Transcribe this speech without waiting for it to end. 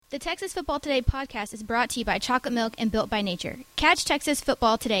The Texas Football Today podcast is brought to you by Chocolate Milk and Built by Nature. Catch Texas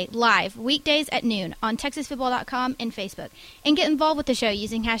Football Today live weekdays at noon on TexasFootball.com and Facebook. And get involved with the show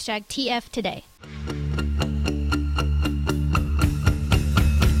using hashtag TFToday.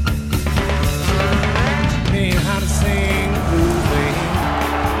 Hey, how to sing blues, baby.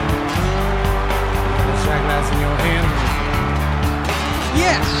 The shot glass in your hand.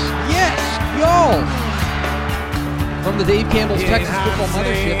 Yes, y'all. From the Dave Campbell's Texas Football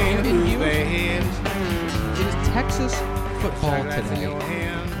Mothership here in Houston, it is Texas Football Today,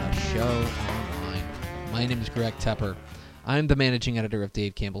 a show online. My name is Greg Tepper. I'm the managing editor of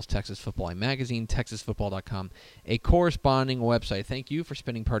Dave Campbell's Texas Football magazine, TexasFootball.com, a corresponding website. Thank you for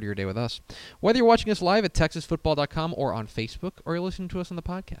spending part of your day with us. Whether you're watching us live at TexasFootball.com or on Facebook, or you're listening to us on the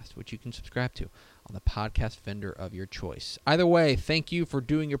podcast, which you can subscribe to on the podcast vendor of your choice. Either way, thank you for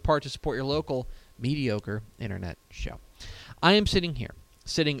doing your part to support your local mediocre internet show. I am sitting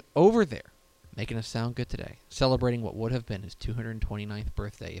over there, making us sound good today, celebrating what would have been his 229th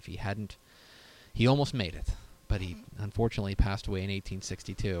birthday if he hadn't. He almost made it, but he unfortunately passed away in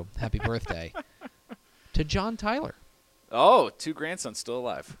 1862. Happy birthday to John Tyler. Oh, two grandsons still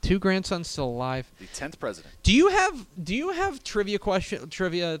alive. The 10th president. Do you have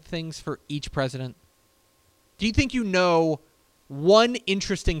trivia things for each president? Do you think you know one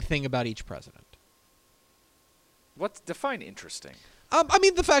interesting thing about each president? Define interesting? I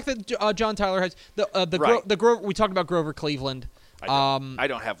mean, the fact that John Tyler has we talked about Grover Cleveland. I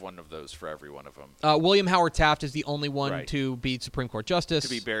don't have one of those for every one of them. William Howard Taft is the only one to be Supreme Court Justice. To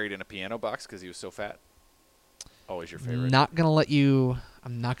be buried in a piano box because he was so fat. Always your favorite. I'm not gonna let you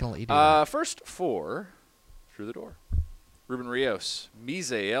do that. First four through the door: Ruben Rios,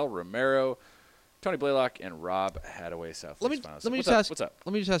 Misael Romero, Tony Blaylock, and Rob Hadaway. Southeast finalists. What's up?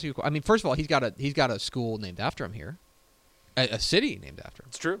 Let me just ask you. I mean, first of all, he's got a school named after him here, a city named after him.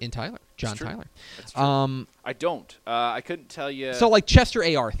 It's true. In Tyler, John Tyler. That's true. I don't. I couldn't tell you. So, like Chester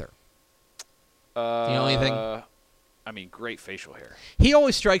A. Arthur. Do you know anything? I mean, great facial hair. He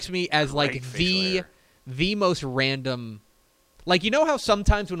always strikes me as like the most random. Like, you know how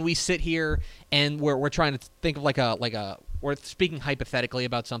sometimes when we sit here and we're trying to think of like a we're speaking hypothetically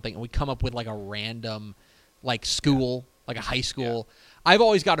about something and we come up with like a random like school, like a high school. Yeah. I've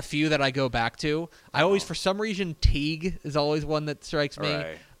always got a few that I go back to. I always, for some reason, Teague is always one that strikes me.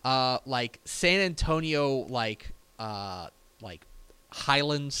 Right. Like San Antonio, like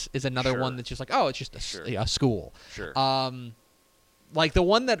Highlands is another one that's just like, oh, it's just a school. Sure. Like the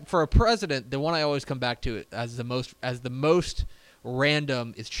one that for a president, the one I always come back to as the most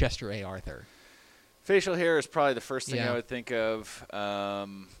random is Chester A. Arthur. Facial hair is probably the first thing I would think of. I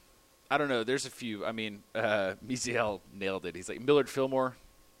don't know. There's a few. I mean, Misael nailed it. He's like Millard Fillmore.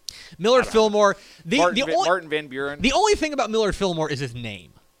 Millard Fillmore. Martin Van Buren. The only thing about Millard Fillmore is his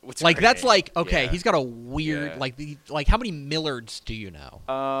name. That's like, okay, he's got a weird, like how many Millards do you know?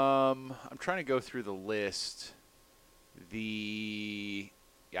 I'm trying to go through the list. I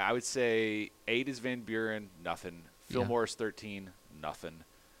would say 8 is Van Buren, nothing. Fillmore is 13, nothing.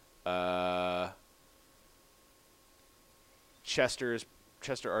 Chester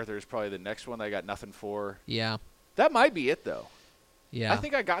Arthur is probably the next one that I got nothing for. Yeah. That might be it, though. Yeah. I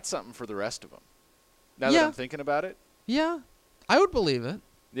think I got something for the rest of them. Now that I'm thinking about it. Yeah. I would believe it.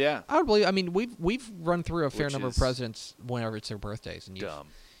 Yeah. I would believe. I mean, we've run through a fair number of presidents whenever it's their birthdays, and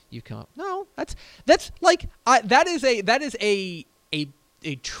you come up. No, that's like that is a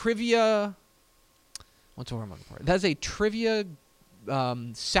trivia. What's the word I'm looking for? That's a trivia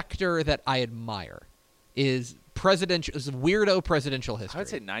sector that I admire. Is weirdo presidential history. I would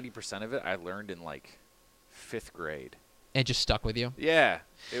say 90% of it I learned in like 5th grade. And just stuck with you? Yeah.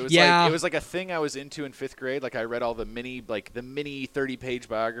 It was like a thing I was into in 5th grade. Like I read all the mini 30-page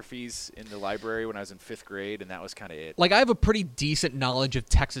biographies in the library when I was in 5th grade, and that was kind of it. Like I have a pretty decent knowledge of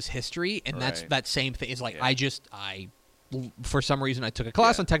Texas history, and that's that same thing. Is like I for some reason I took a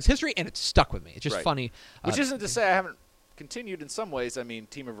class on Texas history, and it stuck with me. It's just funny. Which isn't to say I haven't continued in some ways. I mean,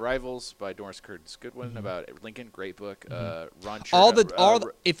 Team of Rivals by Doris Kearns Goodwin about Lincoln, great book. Ron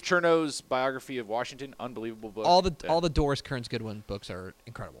Chernow's biography of Washington, unbelievable book. All the Doris Kearns Goodwin books are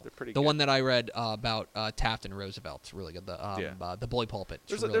incredible. They're pretty the good. One that I read about Taft and Roosevelt's really good. The Bully Pulpit.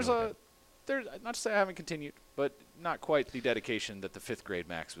 There's not to say I haven't continued, but not quite the dedication that the 5th grade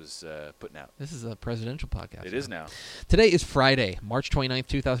Max was putting out. This is a presidential podcast. It is now. Today is Friday, March 29th,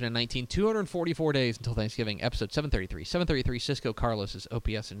 2019. 244 days until Thanksgiving. Episode 733. 733, Cisco Carlos's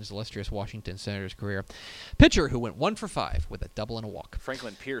OPS in his illustrious Washington Senator's career. Pitcher who went 1 for 5 with a double and a walk.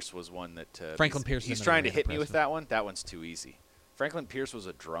 Franklin Pierce was one that... Franklin Pierce. He's trying to hit me with that one. That one's too easy. Franklin Pierce was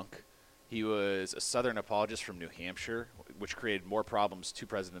a drunk. He was a Southern apologist from New Hampshire, which created more problems 2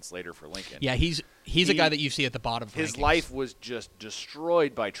 presidents later for Lincoln. Yeah, he's a guy that you see at the bottom of his rankings. life was just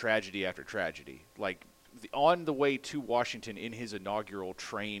destroyed by tragedy after tragedy. Like, on the way to Washington in his inaugural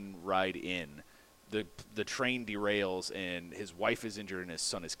train ride in, the train derails and his wife is injured and his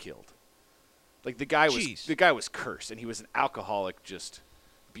son is killed. Like, the guy was cursed, and he was an alcoholic just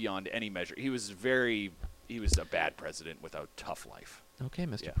beyond any measure. He was a bad president with a tough life. Okay,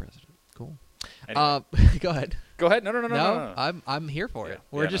 Mr. President. Cool. Anyway. Go ahead. Go ahead. No. I'm here for it.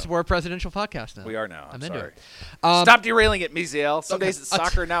 Yeah, We're a presidential podcast now. We are now. I'm into sorry. it. Stop derailing it, Miziel. Some days it's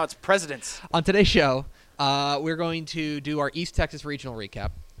soccer, now it's presidents. On today's show, we're going to do our East Texas regional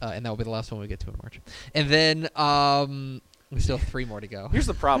recap, and that will be the last one we get to in March. And then we still have 3 more to go. Here's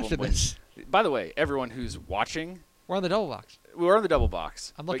the problem. By the way, everyone who's watching, we're on the double box. We're on the double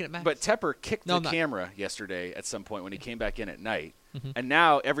box. I'm looking at Max. But Tepper kicked the camera yesterday at some point when he came back in at night. And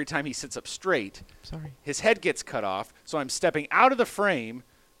now every time he sits up straight, his head gets cut off. So I'm stepping out of the frame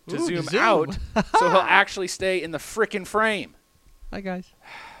to zoom out so he'll actually stay in the frickin' frame. Hi, guys.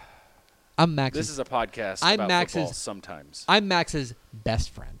 I'm Max. This is a podcast about football sometimes. I'm Max's best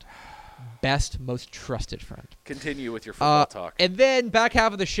friend. Best, most trusted friend. Continue with your football talk. And then back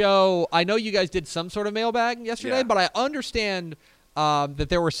half of the show, I know you guys did some sort of mailbag yesterday, but I understand that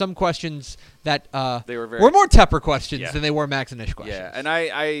there were some questions that they were more Tepper questions than they were Max and Ish questions. Yeah, and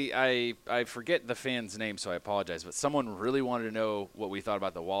I forget the fan's name, so I apologize, but someone really wanted to know what we thought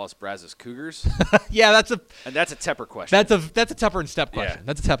about the Wallace Brazos Cougars. Yeah, that's a Tepper question. That's a Tepper and Step question. Yeah.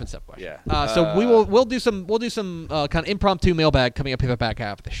 That's a Tepper and Step question. Yeah. So we'll do some kind of impromptu mailbag coming up in the back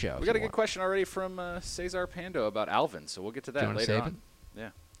half of the show. We got a good question already from Cesar Pando about Alvin, so we'll get to that later on. Yeah.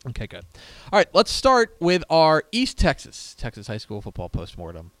 Okay, good. All right, let's start with our East Texas High School football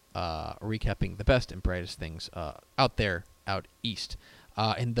postmortem, recapping the best and brightest things out east.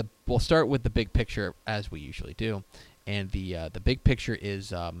 And we'll start with the big picture as we usually do. And the big picture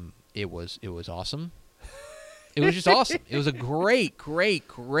is it was awesome. It was just awesome. It was a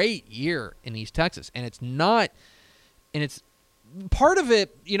great year in East Texas, and it's part of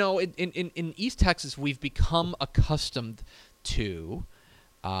it. You know, in East Texas, we've become accustomed to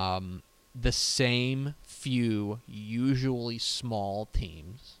the same few, usually small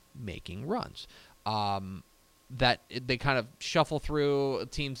teams making runs. That they kind of shuffle through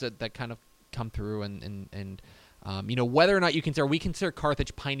teams that kind of come through and you know, whether or not we consider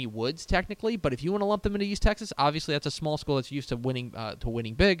Carthage Piney Woods technically, but if you want to lump them into East Texas, obviously that's a small school that's used to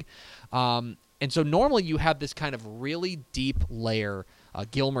winning big. And so normally you have this kind of really deep layer.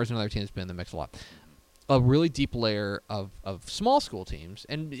 Gilmer's another team that's been in the mix a lot. A really deep layer of small school teams,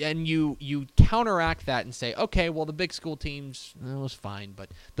 and you counteract that and say, okay, well, the big school teams, it was fine, but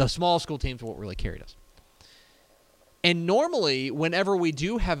the small school teams are what really carried us. And normally, whenever we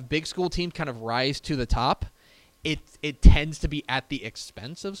do have big school teams kind of rise to the top, it tends to be at the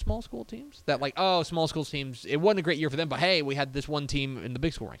expense of small school teams. That like, oh, small school teams, it wasn't a great year for them, but hey, we had this one team in the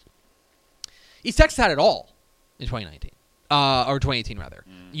big school ranks. East Texas had it all in 2019, or 2018 rather.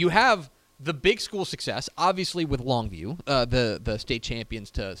 You have the big school success, obviously with Longview, the state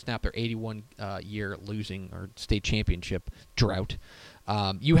champions to snap their 81-year losing or state championship drought.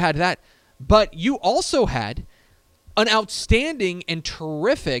 You had that. But you also had an outstanding and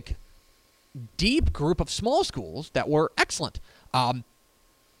terrific deep group of small schools that were excellent.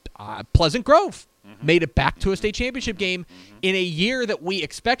 Pleasant Grove made it back to a state championship game in a year that we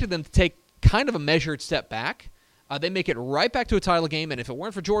expected them to take kind of a measured step back. They make it right back to a title game, and if it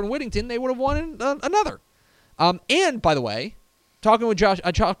weren't for Jordan Whittington, they would have won another. And, by the way,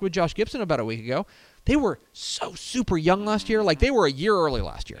 I talked with Josh Gibson about a week ago. They were so super young last year. Like, they were a year early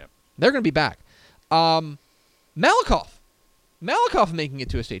last year. Yep. They're going to be back. Malakoff making it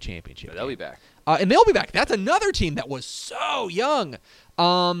to a state championship. They'll be back. And they'll be back. That's another team that was so young.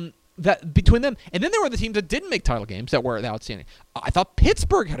 That between them, and then there were the teams that didn't make title games that were outstanding. I thought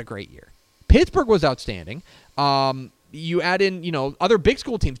Pittsburgh had a great year. Pittsburgh was outstanding. You add in, other big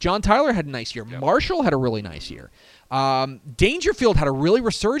school teams. John Tyler had a nice year. Yep. Marshall had a really nice year. Dangerfield had a really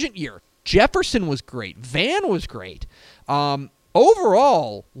resurgent year. Jefferson was great. Van was great.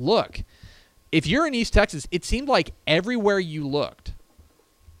 Overall, look, if you're in East Texas, it seemed like everywhere you looked,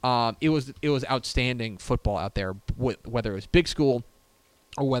 it was outstanding football out there, whether it was big school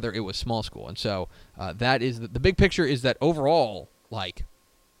or whether it was small school. And so that is the big picture is that overall, like,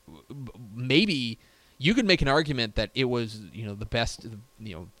 maybe you could make an argument that it was, the best,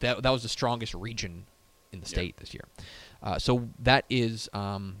 that was the strongest region in the state this year. So that is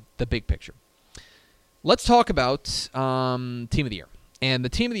the big picture. Let's talk about Team of the Year. And the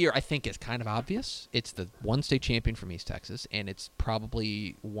team of the year, I think, is kind of obvious. It's the one state champion from East Texas, and it's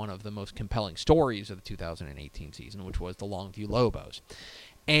probably one of the most compelling stories of the 2018 season, which was the Longview Lobos.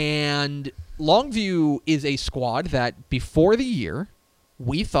 And Longview is a squad that, before the year,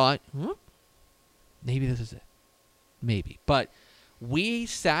 we thought, maybe this is it. Maybe. But we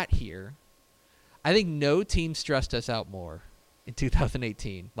sat here. I think no team stressed us out more in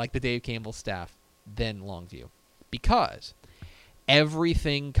 2018, like the Dave Campbell staff, than Longview. Because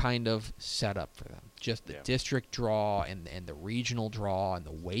everything kind of set up for them. Just the district draw and the regional draw and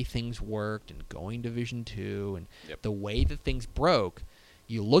the way things worked and going Division II and the way that things broke.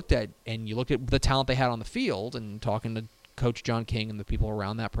 You looked at the talent they had on the field, and talking to Coach John King and the people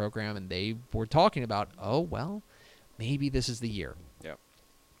around that program, and they were talking about, maybe this is the year. Yep.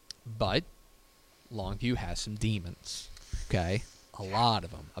 But Longview has some demons, okay? A lot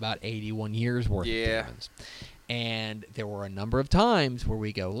of them, about 81 years worth of demons. And there were a number of times where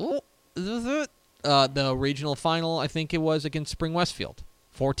we go, is this it? The regional final, I think it was against Spring Westfield,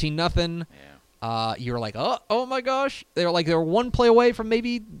 14-0. Yeah. You were like, oh my gosh. They were one play away from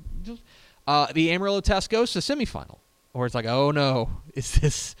maybe the Amarillo Tascosa semifinal, where it's like, oh no, is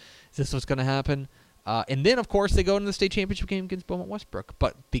this what's going to happen? And then, of course, they go into the state championship game against Beaumont Westbrook.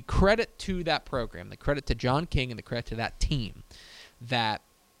 But the credit to that program, the credit to John King, and the credit to that team, that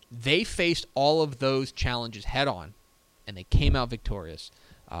they faced all of those challenges head on, and they came out victorious.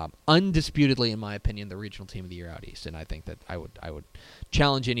 Undisputedly, in my opinion, the regional team of the year out east, and I think that I would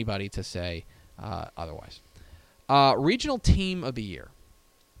challenge anybody to say otherwise. Regional team of the year.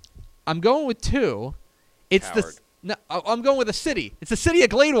 I'm going with two. I'm going with a city. It's the city of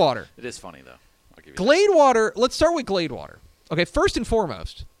Gladewater. It is funny, though. I'll give you Gladewater. Let's start with Gladewater. Okay, first and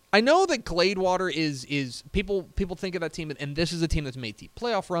foremost, I know that Gladewater is people think of that team, and this is a team that's made deep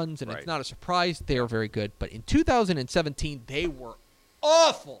playoff runs, and it's not a surprise. They are very good. But in 2017, they were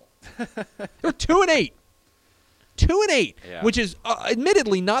awful. They're 2-8. 2-8, which is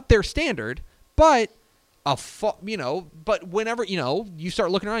admittedly not their standard, but but whenever you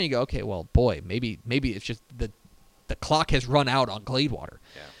start looking around, you go, okay, well, boy, maybe it's just the clock has run out on Gladewater.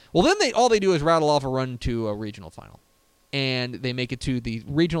 Yeah. Well, then all they do is rattle off a run to a regional final, and they make it to the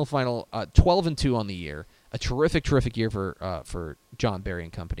regional final, 12-2 on the year. A terrific year for John Barry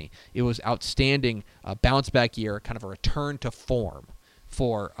and company. It was outstanding, bounce back year, kind of a return to form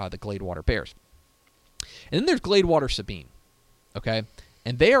for the Gladewater Bears. And then there's Gladewater Sabine, okay?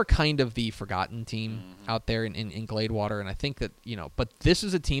 And they are kind of the forgotten team out there in Gladewater. And I think that, but this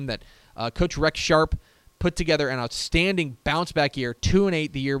is a team that Coach Rex Sharp put together an outstanding bounce-back year,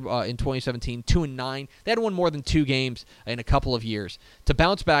 2-8 the year in 2017, 2-9. They had won more than 2 games in a couple of years. To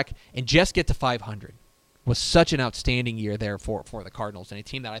bounce back and just get to 500 was such an outstanding year there for the Cardinals, and a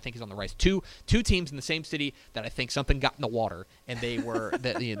team that I think is on the rise. Two teams in the same city that I think something got in the water, and they were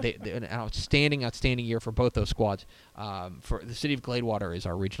an outstanding year for both those squads. For the city of Gladewater is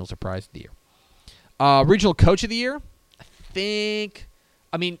our regional surprise of the year. Regional coach of the year,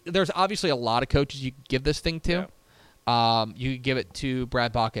 there's obviously a lot of coaches you could give this thing to. Yeah. You could give it to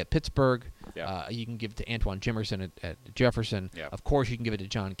Brad Baca at Pittsburgh. Yeah. You can give it to Antoine Jimerson at Jefferson. Yeah. Of course, you can give it to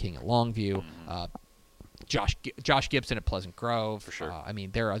John King at Longview. Josh Gibson at Pleasant Grove. For sure.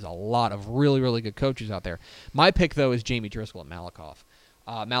 There is a lot of really, really good coaches out there. My pick, though, is Jamie Driscoll at Malakoff.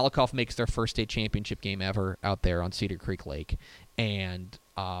 Malakoff makes their first state championship game ever out there on Cedar Creek Lake. And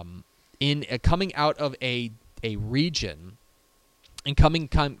in coming out of a region and come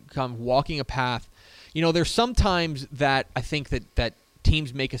walking a path, there's sometimes that I think that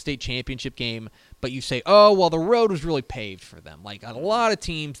teams make a state championship game, but you say, oh, well, the road was really paved for them. Like a lot of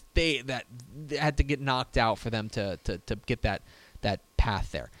teams, they had to get knocked out for them to get that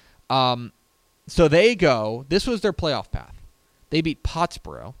path there. So they go, this was their playoff path. They beat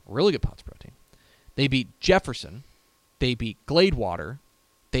Pottsboro, a really good Pottsboro team. They beat Jefferson. They beat Gladewater.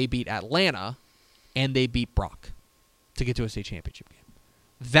 They beat Atlanta. And they beat Brock to get to a state championship game.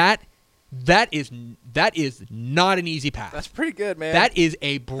 That is not an easy path. That's pretty good, man. That is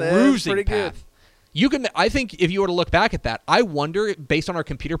a bruising path. Good. I think if you were to look back at that, I wonder, based on our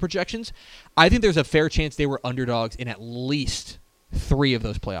computer projections, I think there's a fair chance they were underdogs in at least 3 of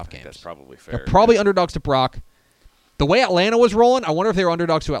those playoff games. That's probably fair. They're probably underdogs to Brock. The way Atlanta was rolling, I wonder if they were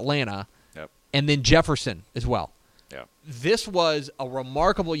underdogs to Atlanta. Yep. And then Jefferson as well. Yep. This was a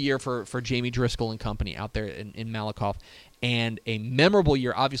remarkable year for Jamie Driscoll and company out there in Malakoff, and a memorable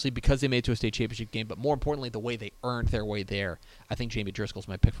year, obviously, because they made it to a state championship game, but more importantly, the way they earned their way there. I think Jamie Driscoll's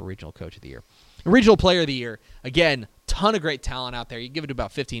my pick for regional coach of the year. And regional player of the year, again, ton of great talent out there. You give it to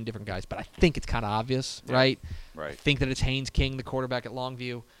about 15 different guys, but I think it's kind of obvious, right? Right. I think that it's Haynes King, the quarterback at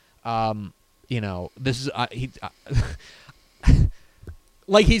Longview. This is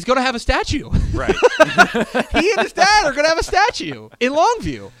Like he's going to have a statue. Right. He and his dad are going to have a statue in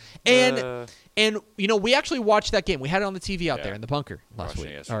Longview. And we actually watched that game. We had it on the TV out there in the bunker last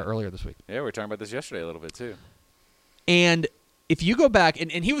week or earlier this week. Yeah, we were talking about this yesterday a little bit too. And if you go back,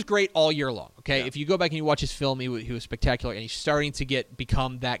 and he was great all year long, okay? Yeah. If you go back and you watch his film, he was spectacular, and he's starting to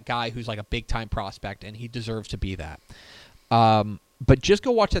become that guy who's like a big-time prospect, and he deserves to be that. But just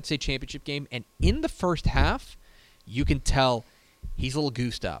go watch that state championship game, and in the first half, you can tell he's a little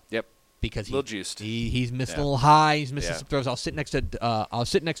goosed up. Yep. Because a little juiced. He's missing a little high. He's missing some throws. I'll sit next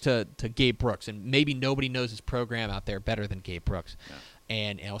to Gabe Brooks, and maybe nobody knows his program out there better than Gabe Brooks. Yeah.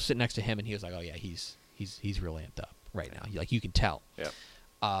 And I'll sit next to him, and he was like, "Oh yeah, he's really amped up right now. Like you can tell."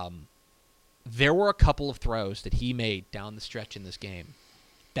 Yeah. There were a couple of throws that he made down the stretch in this game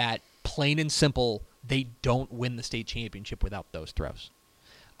that, plain and simple, they don't win the state championship without those throws.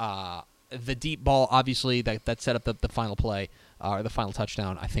 The deep ball, obviously, that set up the final play, or the final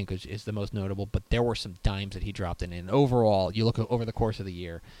touchdown, I think is the most notable. But there were some dimes that he dropped in. And overall, you look over the course of the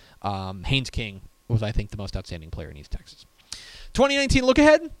year, Haynes King was, I think, the most outstanding player in East Texas. 2019 look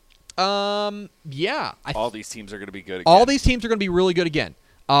ahead. Yeah. All these teams are going to be good again. All these teams are going to be really good again.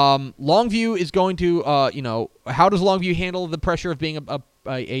 Longview is going to, how does Longview handle the pressure of being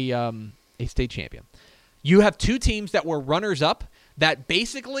a state champion? You have two teams that were runners-up that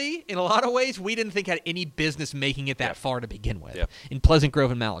basically, in a lot of ways, we didn't think had any business making it that far to begin with, in Pleasant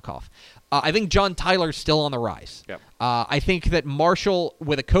Grove and Malakoff. I think John Tyler's still on the rise. Yep. I think that Marshall,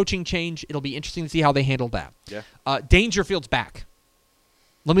 with a coaching change, it'll be interesting to see how they handle that. Yeah. Dangerfield's back.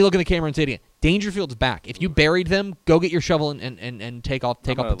 Let me look in the camera and say it again. Dangerfield's back. If you buried them, go get your shovel and take off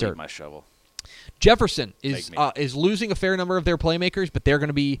the dirt. Leave my shovel. Jefferson is losing a fair number of their playmakers, but they're going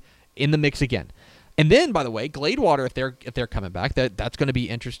to be in the mix again. And then, by the way, Gladewater, if they're coming back, that's going to be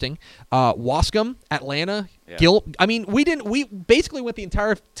interesting. Wascom, Atlanta, Gil. I mean, we basically went the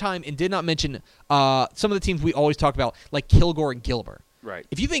entire time and did not mention some of the teams we always talk about, like Kilgore and Gilbert. Right.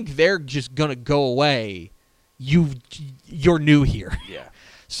 If you think they're just going to go away, you're new here. Yeah.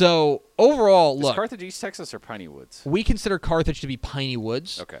 So overall, look, Carthage East Texas or Piney Woods? We consider Carthage to be Piney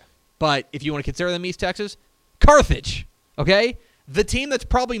Woods. Okay. But if you want to consider them East Texas, Carthage. Okay. The team that's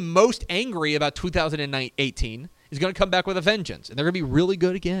probably most angry about 2018 is going to come back with a vengeance, and they're going to be really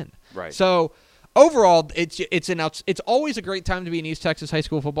good again. Right. So overall, it's always a great time to be an East Texas high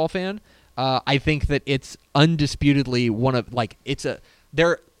school football fan. I think that it's undisputedly one of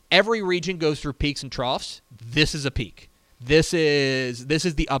every region goes through peaks and troughs. This is a peak. This is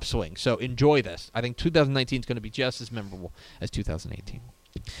the upswing. So enjoy this. I think 2019 is going to be just as memorable as 2018.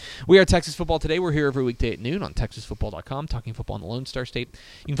 We are Texas Football Today. We're here every weekday at noon on TexasFootball.com, talking football in the Lone Star State.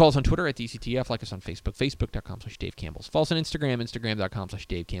 You can follow us on Twitter at DCTF, like us on Facebook, Facebook.com/Dave Campbell's. Follow us on Instagram,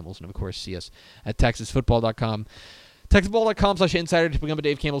 Instagram.com/Dave Campbell's, and of course, see us at TexasFootball.com. TexasFootball.com/insider to become a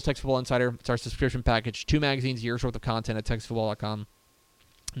Dave Campbell's Texas Football Insider. It's our subscription package. 2 magazines, years worth of content at TexasFootball.com.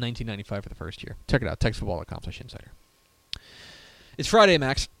 $19.95 for the first year. Check it out, TexasFootball.com/insider. It's Friday,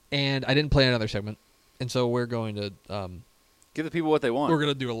 Max, and I didn't play another segment, and so we're going to give the people what they want. We're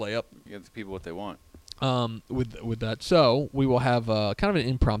going to do a layup. Give the people what they want. With that, so we will have kind of an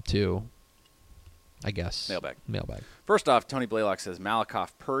impromptu, I guess, mailbag. First off, Tony Blaylock says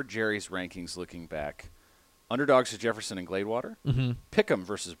Malakoff per Jerry's rankings looking back. Underdogs to Jefferson and Gladewater. Mm-hmm. Pick'em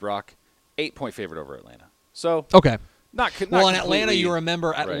versus Brock. 8-point favorite over Atlanta. So okay. Not well, in Atlanta, you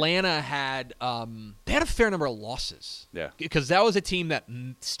remember Atlanta had they had a fair number of losses. Yeah, because that was a team that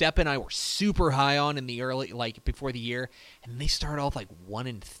Stepp and I were super high on in the early, before the year, and they started off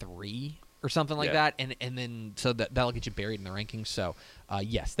 1-3 or something like that, and then so that'll get you buried in the rankings. So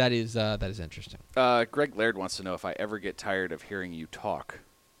yes, that is interesting. Greg Laird wants to know if I ever get tired of hearing you talk.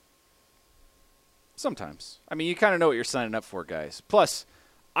 Sometimes. I mean, you kind of know what you're signing up for, guys. Plus,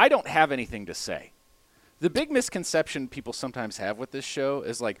 I don't have anything to say. The big misconception people sometimes have with this show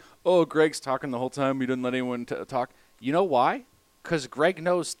is oh, Greg's talking the whole time. He doesn't let anyone talk. You know why? Because Greg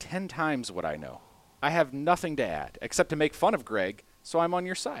knows 10 times what I know. I have nothing to add except to make fun of Greg, so I'm on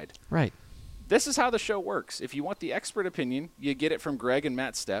your side. Right. This is how the show works. If you want the expert opinion, you get it from Greg and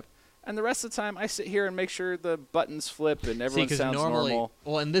Matt Stepp. And the rest of the time, I sit here and make sure the buttons flip and everyone sounds normal.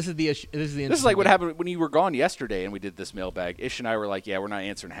 Well, and this is the issue. This is like what happened when you were gone yesterday and we did this mailbag. Ish and I were like, we're not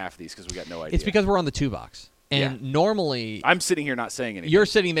answering half of these because we got no idea. It's because we're on the 2 box. And normally, I'm sitting here not saying anything. You're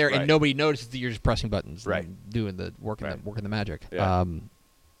sitting there and nobody notices that you're just pressing buttons, and doing the working the magic.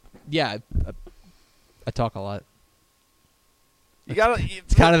 Yeah. I talk a lot. You got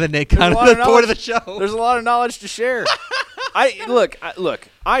it's kind of the point of the show. There's a lot of knowledge to share.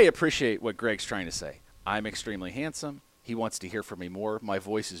 I appreciate what Greg's trying to say. I'm extremely handsome. He wants to hear from me more. My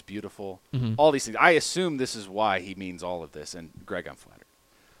voice is beautiful. Mm-hmm. All these things. I assume this is why he means all of this. And Greg, I'm flattered.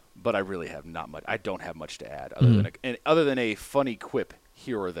 but I really have not much. I don't have much to add other than a funny quip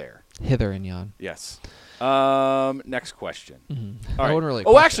here or there. Hither and yon. Yes. Next question. Mm-hmm. All right. Wasn't really a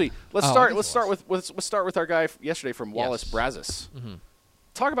oh, question. actually, let's start with our guy yesterday from Wallace Yes. Brazos. Mm-hmm.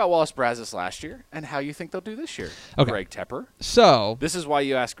 Talk about Wallace Brazos last year and how you think they'll do this year. Okay. Greg Tepper. So This is why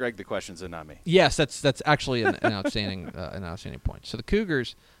you ask Greg the questions and not me. yes, that's actually an outstanding point. So the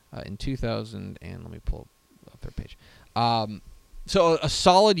Cougars in 2000 and let me pull up their page. So a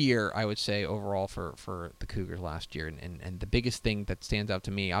solid year, I would say, overall for the Cougars last year. And the biggest thing that stands out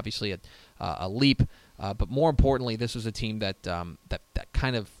to me, obviously a leap, but more importantly, this was a team that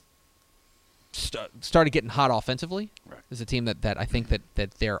kind of started getting hot offensively. Right. This is a team that I think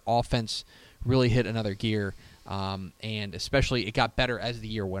that their offense really hit another gear, and especially it got better as the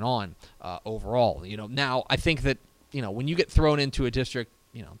year went on overall. Now I think that when you get thrown into a district,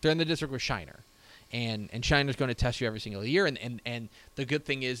 they're in the district with Shiner. And Shiner's going to test you every single year. And the good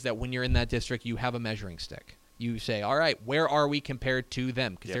thing is that when you're in that district, you have a measuring stick. You say, all right, where are we compared to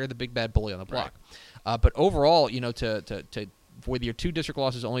them? Because they're the big bad bully on the block. Right. But overall, to with your 2 district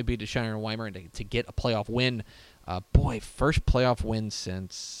losses only be to Shiner and Weimar, and to get a playoff win, first playoff win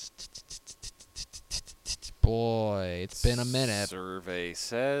since it's been a minute. Survey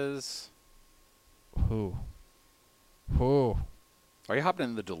says. Who? Are you hopping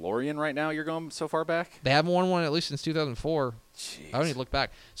in the DeLorean right now? You're going so far back? They haven't won one at least since 2004. Jeez. I don't need to look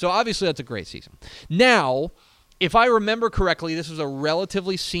back. So obviously that's a great season. Now, if I remember correctly, this was a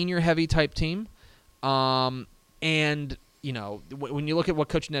relatively senior-heavy type team. And, when you look at what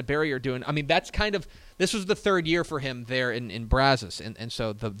Coach Ned Berry are doing, I mean, this was the 3rd year for him there in Brazos. And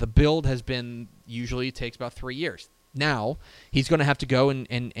so the build has been, usually takes about 3 years. Now, he's going to have to go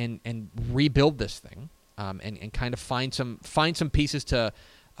and rebuild this thing. And kind of find some pieces to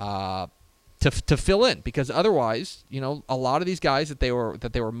fill in, because otherwise, a lot of these guys that they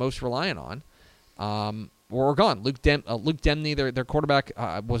were most reliant on were gone. Luke Demney, their quarterback,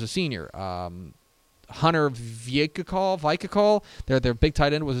 was a senior. Hunter Vikakol, their big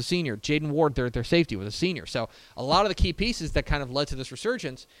tight end, was a senior. Jaden Ward, their safety, was a senior. So a lot of the key pieces that kind of led to this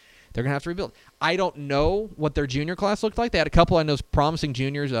resurgence, they're going to have to rebuild. I don't know what their junior class looked like. They had a couple, I know, promising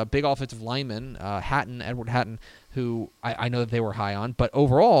juniors, big offensive linemen, Edward Hatton, who I know that they were high on. But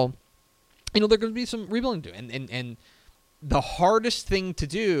overall, they're going to be some rebuilding to do. And the hardest thing to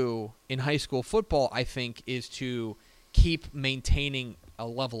do in high school football, I think, is to keep maintaining a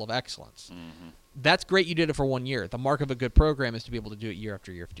level of excellence. Mm-hmm. That's great you did it for 1 year. The mark of a good program is to be able to do it year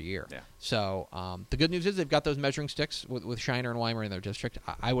after year after year. Yeah. So the good news is they've got those measuring sticks with Shiner and Weimar in their district.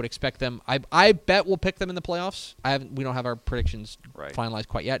 I would expect them. I bet we'll pick them in the playoffs. We don't have our predictions finalized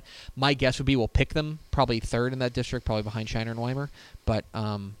quite yet. My guess would be we'll pick them probably 3rd in that district, probably behind Shiner and Weimar. But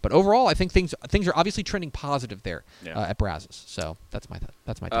overall, I think things are obviously trending positive there at Brazos. So that's my take.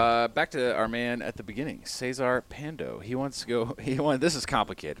 Back to our man at the beginning, Cesar Pando. He wants to go. This is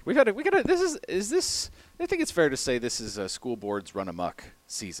complicated. We got to. Is this? I think it's fair to say this is a school board's run amok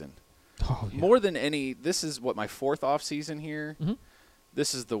season. Oh, yeah. More than any, this is my 4th off season here. Mm-hmm.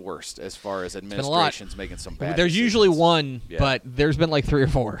 This is the worst as far as administration's making some bad There's decisions. usually one, but there's been like 3 or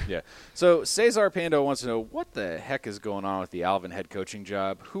 4. Yeah. So Cesar Pando wants to know what the heck is going on with the Alvin head coaching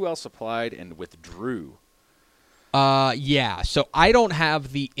job. Who else applied and withdrew? Yeah. So I don't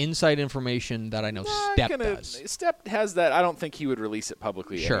have the inside information that I know Step does. Step has that. I don't think he would release it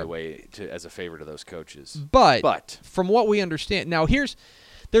publicly anyway as a favor to those coaches. But from what we understand, now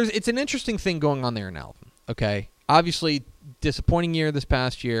it's an interesting thing going on there in Alvin. Okay. Obviously, disappointing year this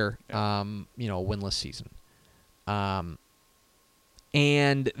past year. Yeah. Winless season.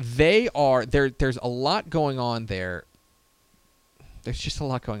 And there's a lot going on there. There's just a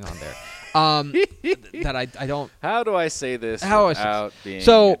lot going on there. That I don't. How do I say this without being a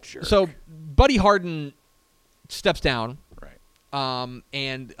jerk? So Buddy Harden steps down, right?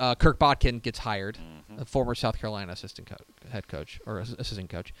 And Kirk Botkin gets hired, a former South Carolina assistant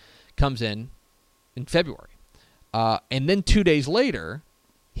coach, comes in February, and then 2 days later,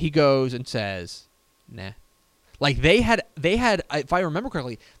 he goes and says, "Nah." Like they had, if I remember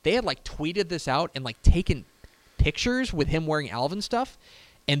correctly, they had like tweeted this out and like taken pictures with him wearing Alvin stuff.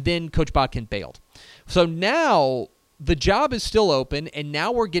 And then Coach Botkin bailed. So now the job is still open, and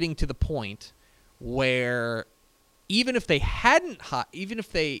now we're getting to the point where even if the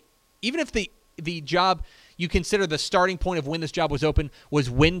job you consider the starting point of when this job was open was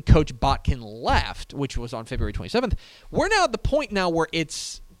when Coach Botkin left, which was on February 27th, we're now at the point now where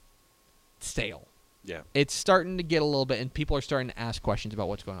it's stale. Yeah. It's starting to get a little bit, and people are starting to ask questions about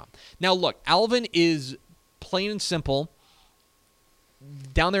what's going on. Now, look, Alvin is plain and simple.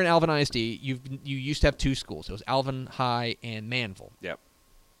 Down there in Alvin ISD, you used to have 2 schools. It was Alvin High and Manville. Yep.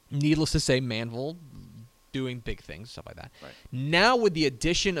 Needless to say, Manville doing big things, stuff like that. Right. Now with the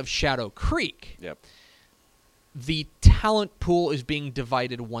addition of Shadow Creek, Yep. the talent pool is being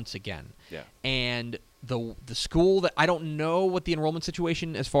divided once again. Yeah. And the school that I don't know what the enrollment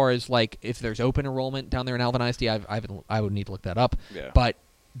situation as far as like if there's open enrollment down there in Alvin ISD, I would need to look that up. Yeah. But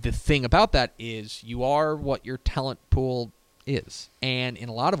the thing about that is you are what your talent pool is. And in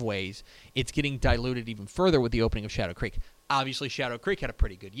a lot of ways, it's getting diluted even further with the opening of Shadow Creek. Obviously, Shadow Creek had a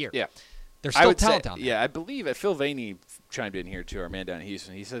pretty good year. Yeah. There's I still would talent say, down there. Yeah, I believe Phil Vaney chimed in here too, our man down in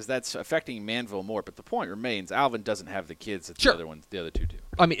Houston. He says that's affecting Manville more, but the point remains, Alvin doesn't have the kids that Sure. the other two do.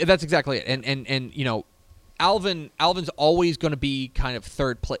 I mean, that's exactly it. And you know, Alvin's always going to be kind of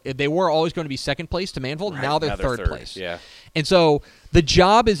third place. They were always going to be second place to Manville. Right. Now they're third place. Yeah. And so the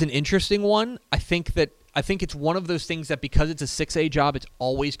job is an interesting one. I think it's one of those things that because it's a 6A job, it's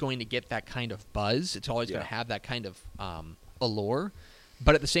always going to get that kind of buzz. It's always going to have that kind of allure.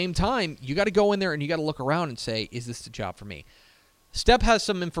 But at the same time, you got to go in there and you got to look around and say, is this the job for me? Step has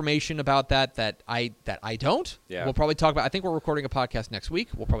some information about that I don't. Yeah. We'll probably talk about. I think we're recording a podcast next week.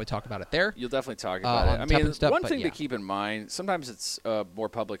 We'll probably talk about it there. You'll definitely talk about on it. I Tep mean, and Step, one but thing yeah. to keep in mind, sometimes it's more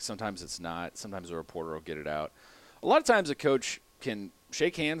public, sometimes it's not. Sometimes a reporter will get it out. A lot of times a coach can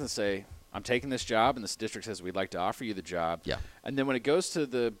shake hands and say, I'm taking this job, and this district says we'd like to offer you the job. Yeah. And then when it goes to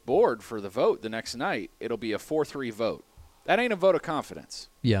the board for the vote the next night, it'll be a 4-3 vote. That ain't a vote of confidence.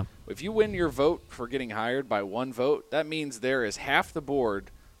 Yeah. If you win your vote for getting hired by one vote, that means there is half the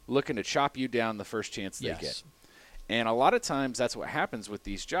board looking to chop you down the first chance they get. And a lot of times that's what happens with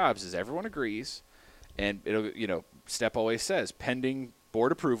these jobs is everyone agrees, and it'll, Step always says pending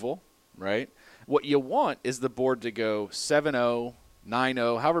board approval, right? What you want is the board to go 7-0,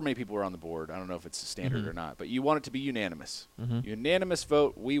 9-0, however many people are on the board. I don't know if it's a standard or not, but you want it to be unanimous. Unanimous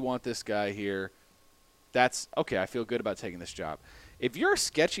vote, we want this guy here. That's okay. I feel good about taking this job. If you're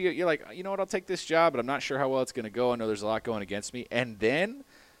sketchy, you're like, you know what, I'll take this job, but I'm not sure how well it's going to go. I know there's a lot going against me. And then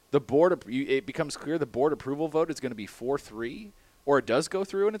the board, it becomes clear the board approval vote is going to be 4-3, or it does go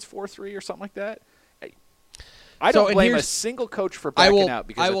through and it's 4-3 or something like that. I don't blame a single coach for backing out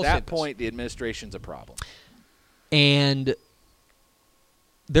because at that point the administration's a problem. And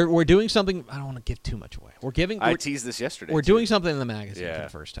we're doing something. I don't want to give too much away. I teased this yesterday. We're doing something in the magazine for the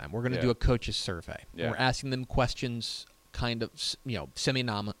first time. We're going to do a coaches survey. Yeah. We're asking them questions, kind of,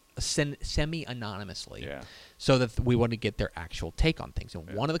 semi-anonymously, so that we want to get their actual take on things.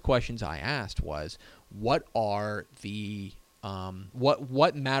 And one of the questions I asked was, what are the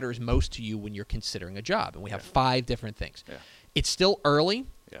what matters most to you when you're considering a job? And we have 5 different things. Yeah. It's still early.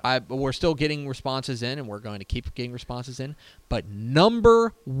 Yeah. We're still getting responses in, and we're going to keep getting responses in. But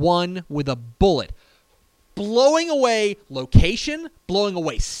number 1 with a bullet, blowing away location, blowing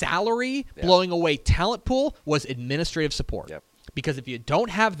away salary, blowing away talent pool, was administrative support. Yep. Because if you don't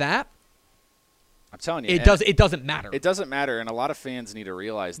have that, I'm telling you, it doesn't matter. It doesn't matter, and a lot of fans need to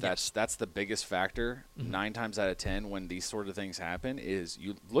realize that's the biggest factor. 9 times out of 10, when these sort of things happen, is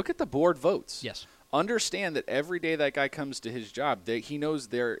you look at the board votes. Yes. Understand that every day that guy comes to his job, he knows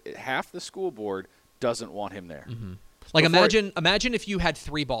half the school board doesn't want him there. Mm-hmm. Like imagine if you had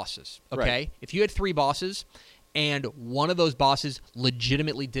 3 bosses. Okay, right. If you had 3 bosses, and one of those bosses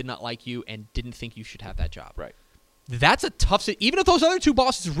legitimately did not like you and didn't think you should have that job. Right. That's a tough. Even if those other 2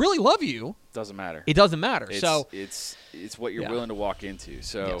 bosses really love you, doesn't matter. It doesn't matter. It's what you're willing to walk into.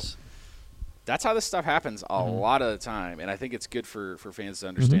 So that's how this stuff happens a lot of the time, and I think it's good for fans to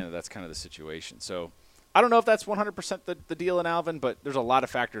understand that that's kind of the situation. So I don't know if that's 100% the deal in Alvin, but there's a lot of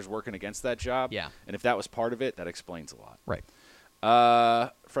factors working against that job. Yeah. And if that was part of it, that explains a lot. Right.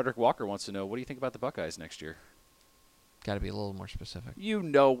 Frederick Walker wants to know, what do you think about the Buckeyes next year? Got to be a little more specific. You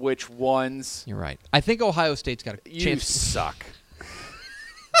know which ones. You're right. I think Ohio State's got a chance. You suck.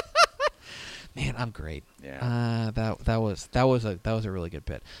 Man, I'm great. Yeah. That was a really good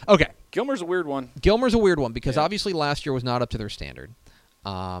bit. Okay. Gilmer's a weird one. Gilmer's a weird one because obviously last year was not up to their standard.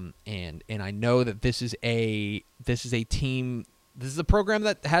 And I know that this is a team. This is a program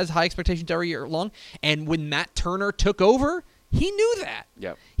that has high expectations every year long. And when Matt Turner took over, he knew that.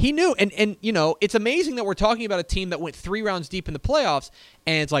 Yep. He knew. And it's amazing that we're talking about a team that went 3 rounds deep in the playoffs,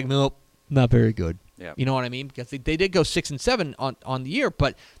 and it's like, nope, not very good. Yep. You know what I mean? Because they did go 6-7 on the year,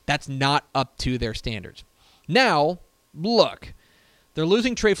 but that's not up to their standards. Now, look, they're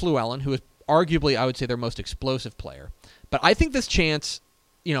losing Trey Fluellen, who is arguably, I would say, their most explosive player. But I think this chance,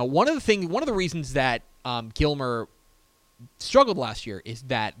 one of the reasons that Gilmer struggled last year is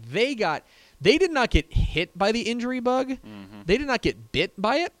that they did not get hit by the injury bug. Mm-hmm. They did not get bit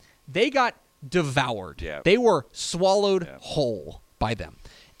by it. They got devoured. Yeah. They were swallowed whole by them.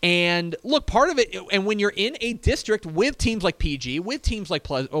 And look, part of it, and when you're in a district with teams like PG, with teams like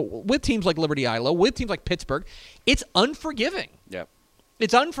with teams like Liberty Ilo, with teams like Pittsburgh, it's unforgiving. Yep.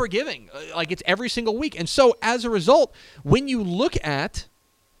 It's unforgiving. Like, it's every single week. And so, as a result, when you look at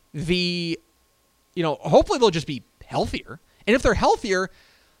hopefully they'll just be healthier. And if they're healthier,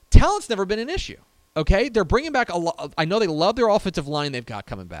 talent's never been an issue. Okay? They're bringing back a lot. I know they love their offensive line they've got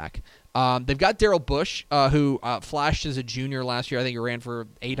coming back. They've got Daryl Bush, who flashed as a junior last year. I think he ran for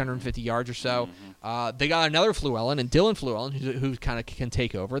 850 yards or so. They got another Fluellen, and Dylan Fluellen, who kind of can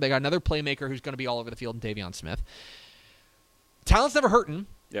take over. They got another playmaker who's going to be all over the field, in Davion Smith. Talent's never hurting.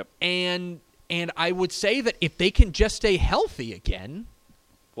 Yep. And I would say that if they can just stay healthy again,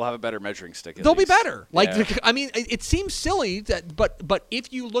 we'll have a better measuring stick. They'll be better. Yeah. I mean, it seems silly but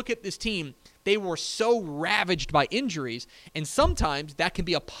if you look at this team, they were so ravaged by injuries, and sometimes that can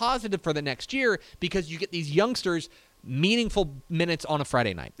be a positive for the next year because you get these youngsters meaningful minutes on a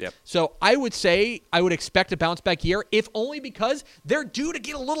Friday night. Yep. So I would say I would expect a bounce back year, if only because they're due to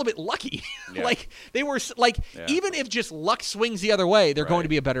get a little bit lucky. Yeah. Even if just luck swings the other way, they're Right. going to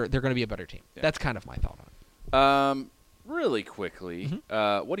be a better team. Yeah. That's kind of my thought on it. Really quickly,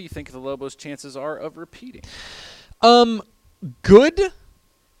 what do you think the Lobos' chances are of repeating? Good.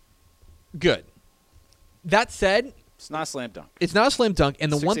 That said, It's not a slam dunk. it's not a slam dunk,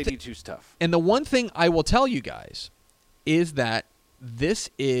 and the one thing 682 is tough. And the one thing I will tell you guys is that this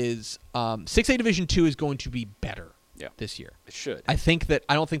is 6A Division II is going to be better this year. It should. I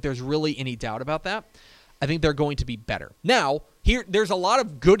don't think there's really any doubt about that. I think they're going to be better. Now, there's a lot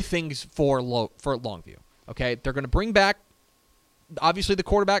of good things for Longview. Okay, they're going to bring back obviously the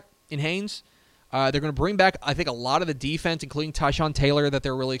quarterback in Haynes. They're going to bring back, I think, a lot of the defense, including Tyshawn Taylor, that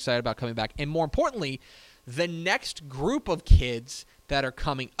they're really excited about coming back. And more importantly, the next group of kids that are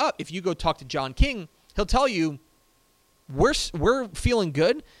coming up, if you go talk to John King, he'll tell you we're feeling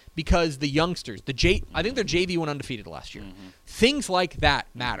good because the youngsters, I think their JV went undefeated last year. Things like that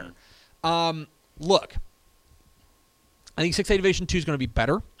matter. Look, I think 6A Division II is going to be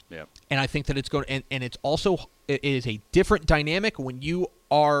better. Yep. And I think that it's going to, and it's also, it is a different dynamic when you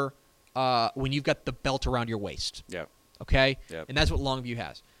are, when you've got the belt around your waist. Yep. Okay? Yep. And that's what Longview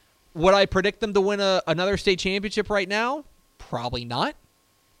has. Would I predict them to win another state championship right now? Probably not.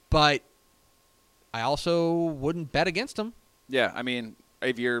 But I also wouldn't bet against them. Yeah, I mean,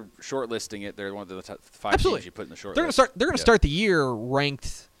 if you're shortlisting it, they're one of the top 5 Absolutely. teams you put in the short They're list. going to start the year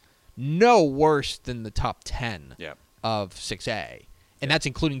ranked no worse than the top 10 of 6A. And that's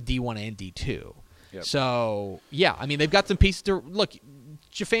including D1 and D2. Yep. So, yeah, I mean, they've got some pieces to look.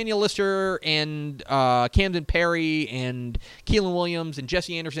 Jafania Lister and Camden Perry and Keelan Williams and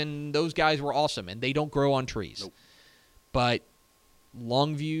Jesse Anderson, those guys were awesome, and they don't grow on trees. Nope. But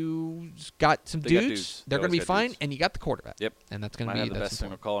Longview's got some dudes. They're going to be fine, dudes. and you got the quarterback. Yep. And that's going to Might be have the best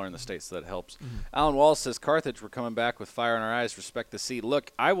signal important. caller in the state, so that helps. Alan Wallace says, Carthage, we're coming back with fire in our eyes, respect the sea.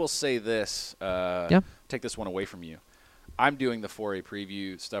 Look, I will say this. Take this one away from you. I'm doing the 4A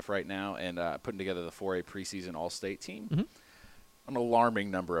preview stuff right now and putting together the 4A preseason all-state team. An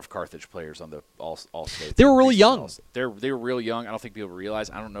alarming number of Carthage players on the all-state. They were really young. They were real young. I don't think people realize.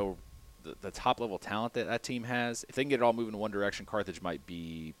 I don't know the top-level talent that team has. If they can get it all moving in one direction, Carthage might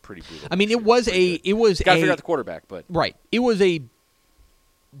be pretty brutal. I mean, it was got to figure out the quarterback, but right. It was a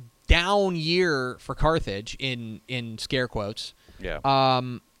down year for Carthage in scare quotes. Yeah.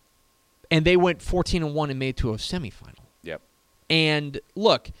 And they went 14-1 and made it to a semifinal. Yep. And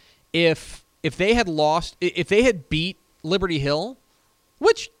look, if they had lost, if they had beat Liberty Hill,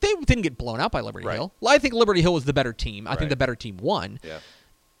 which they didn't get blown out by Liberty Hill. I think Liberty Hill was the better team. I think the better team won. Yeah.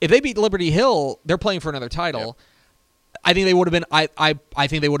 If they beat Liberty Hill, they're playing for another title. Yep. I think they would have been. I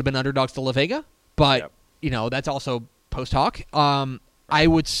think they would have been underdogs to La Vega, but Yep. that's also post hoc. I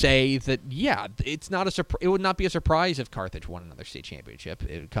would say that it's not it would not be a surprise if Carthage won another state championship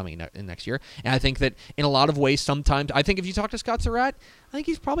coming in next year. And I think that in a lot of ways, sometimes I think if you talk to Scott Surratt, I think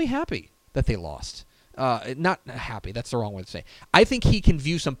he's probably happy that they lost. Not happy. That's the wrong way to say. I think he can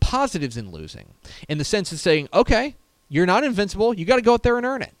view some positives in losing, in the sense of saying, okay, you're not invincible. You got to go out there and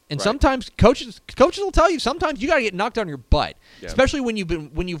earn it. And sometimes coaches will tell you sometimes you got to get knocked on your butt, especially when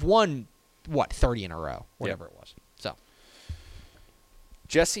you've won 30 in a row, whatever it was. So,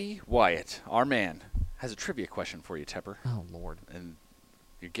 Jesse Wyatt, our man, has a trivia question for you, Tepper. oh Lord, And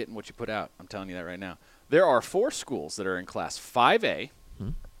you're getting what you put out. I'm telling you that right now. There are 4 schools that are in Class 5A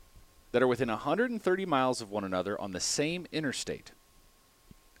that are within 130 miles of one another on the same interstate.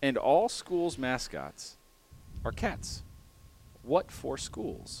 And all schools' mascots are cats. What 4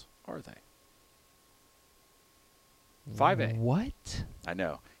 schools are they? 5A. What? I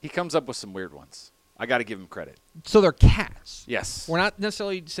know. He comes up with some weird ones. I got to give them credit. So they're cats. Yes. We're not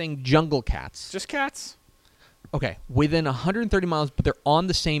necessarily saying jungle cats. Just cats. Okay, within 130 miles, but they're on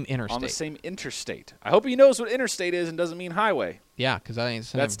the same interstate. On the same interstate. I hope he knows what interstate is and doesn't mean highway. Yeah, because I ain't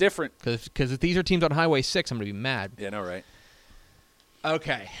saying That's different. Because if these are teams on Highway 6, I'm going to be mad. Yeah, no, right.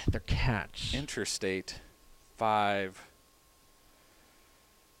 Okay, they're cats. Interstate 5.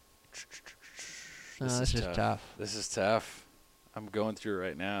 This is tough. This is tough. I'm going through it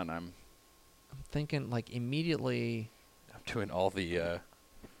right now, and I'm Thinking like immediately. I'm doing all the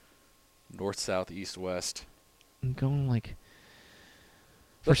north, south, east, west. I'm going like.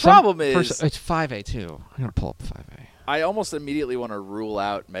 The problem is it's 5A too. I'm gonna pull up 5A. I almost immediately want to rule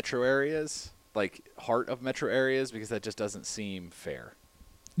out metro areas, like heart of metro areas, because that just doesn't seem fair.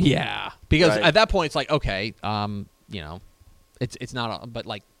 Yeah, because Right. at that point it's like okay, it's not, but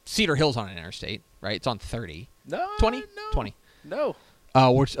like Cedar Hill's on an interstate, right? It's on 30. No, 20? no, 20. No.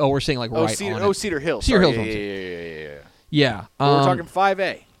 We're saying like right Cedar, on oh, it. Cedar Hill. Cedar Sorry. Hill's on Yeah. Yeah, But we're talking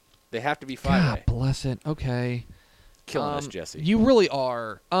 5A. They have to be 5A. God bless it. Okay. Killing us, Jesse. You really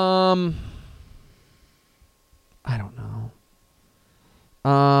are. I don't know.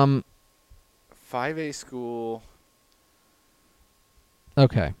 5A school.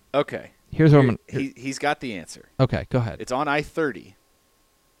 Okay. Okay. Here's what I'm He's got the answer. Okay, go ahead. It's on I-30.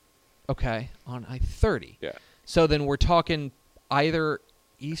 Okay, on I-30. Yeah. So then we're talking either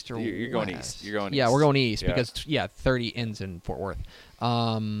east or You're going west. east. You're going Yeah, east. we're going east Yeah. because 30 ends in Fort Worth.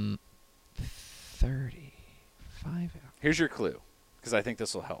 35. Here's your clue, because I think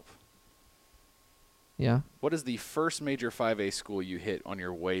this will help. Yeah. What is the first major 5A school you hit on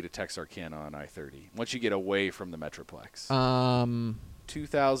your way to Texarkana on I-30? Once you get away from the Metroplex.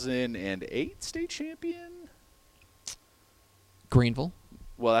 2008 state champion? Greenville.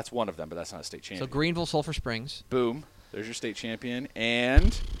 Well, that's one of them, but that's not a state champion. So Greenville, Sulphur Springs. Boom. There's your state champion.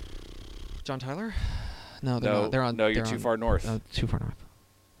 And John Tyler? No, they're not. They're on. No, you're they're too on- far north. Too far north.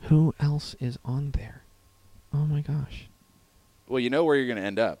 Who else is on there? Oh my gosh. Well, you know where you're going to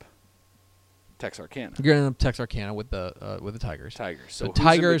end up. Texarkana. You're gonna end up Texarkana with the Tigers. Tigers. So who's in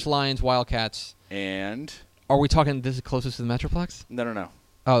Tigers, Lions, Wildcats. and Are we talking? This is closest to the Metroplex? no.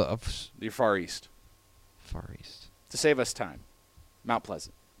 Oh, You're far east. Far East. To save us time. Mount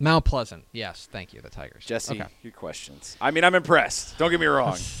Pleasant. Mount Pleasant. Yes, thank you. The Tigers. Jesse, Okay. your questions. I mean, I'm impressed. Don't get me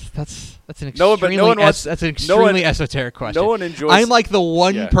wrong. That's an No one- but extremely no one wants- that's an no one- extremely esoteric question. No one enjoys. I'm like the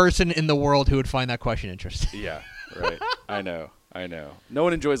one Yeah. person in the world who would find that question interesting. Yeah, right. I know. No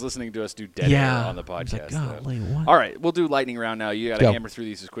one enjoys listening to us do dead air on the It's like, podcast. though. golly, what? All right, we'll do lightning round now. You got to Go. hammer through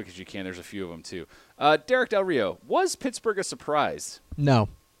these as quick as you can. There's a few of them too. Derek Del Rio, was Pittsburgh a surprise? No.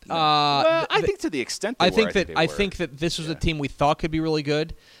 Well, I think to the extent they I were, think they were. that this was Yeah. a team we thought could be really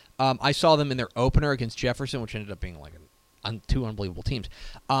good. I saw them in their opener against Jefferson, which ended up being like two unbelievable teams.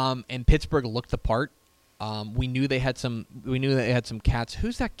 And Pittsburgh looked the part. We knew they had some. We knew they had some cats.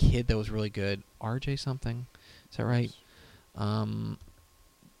 Who's that kid that was really good? RJ something. Is that right?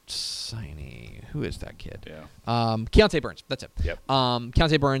 Siny. Who is that kid? Yeah. Keontae Burns. That's it. Yep.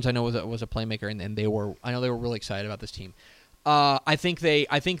 Keontae Burns, I know was a playmaker, and they were. I know they were really excited about this team. I think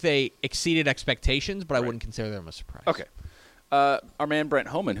they exceeded expectations, but I Right. wouldn't consider them a surprise. Okay. Our man Brent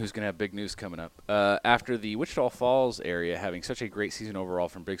Homan, who's going to have big news coming up, after the Wichita Falls area having such a great season overall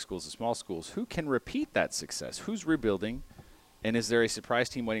from big schools to small schools, who can repeat that success? Who's rebuilding? And is there a surprise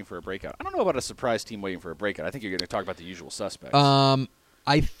team waiting for a breakout? I don't know about a surprise team waiting for a breakout. I think you're going to talk about the usual suspects.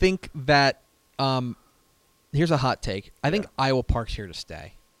 I think that here's a hot take. I think Iowa Park's here to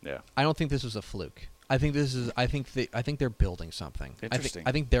stay. yeah. I don't think this was a fluke. I think they're building something. Interesting.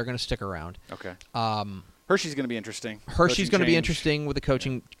 I think they're going to stick around. Okay. Hershey's going to be interesting. Hershey's going to be change. interesting with the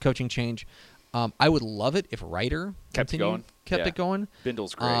coaching change. I would love it if Ryder Kept it going. Kept Yeah. it going.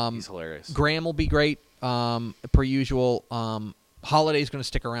 Bindle's great. He's hilarious. Graham will be great, per usual. Holiday's going to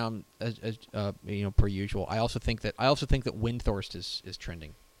stick around as per usual. I also think that Windthorst is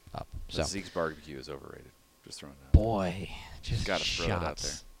trending up. So Zeke's barbecue is overrated. Just throwing it out. boy, just Got to throw it out there.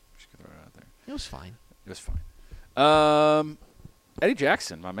 shots. Just gotta throw it out there. It was fine. It was fine. Eddie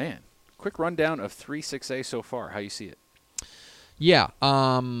Jackson, my man. Quick rundown of 3-6A so far. How you see it? Yeah.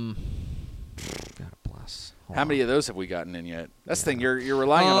 God bless. Hold How on. many of those have we gotten in yet? That's the thing. You're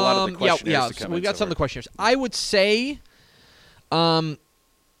relying on a lot of the questionnaires yeah. to So come we've in got so some of the far. questionnaires. I would say, I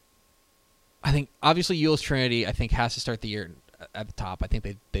think obviously Yule's Trinity. I think has to start the year at the top. I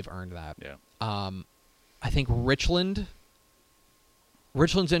think they've earned that. Yeah. I think Richland's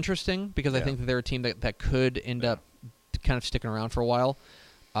interesting because I Yeah. think that they're a team that could end up kind of sticking around for a while.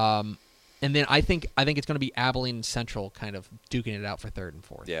 And then I think it's going to be Abilene and Central kind of duking it out for third and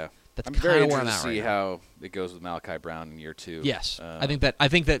fourth. Yeah. That's I'm kind very of where interested I'm to at see right now. how it goes with Malachi Brown in year 2. Yes, I think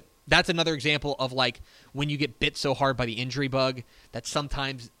that that's another example of like when you get bit so hard by the injury bug that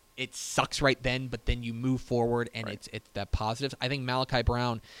sometimes it sucks right then, but then you move forward and it's that positive. I think Malachi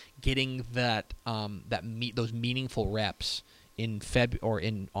Brown getting those meaningful reps in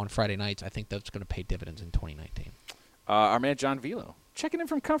on Friday nights, I think that's going to pay dividends in 2019. Our man John Velo checking in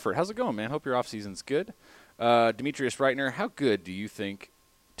from Comfort. How's it going, man? Hope your off season's good. Demetrius Reitner, how good do you think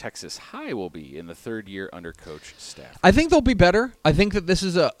Texas High will be in the third year under Coach Stafford? I think they'll be better. I think that this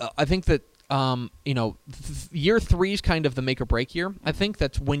is year 3 is kind of the make or break year. I think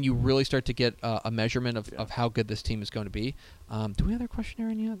that's when you really start to get a measurement of how good this team is going to be. Do we have their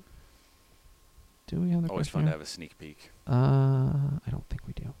questionnaire in yet? Always fun to have a sneak peek. I don't think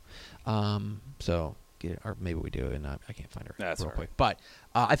we do. Or maybe we do, and I can't find it real quick. But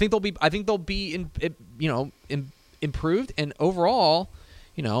I think they'll be improved, and overall,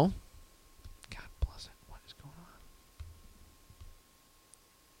 God bless it. What is going on?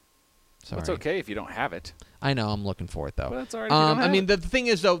 Sorry. It's okay if you don't have it. I know. I'm looking for it though. But that's all right. The thing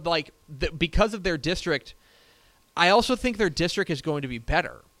is though, because of their district, I also think their district is going to be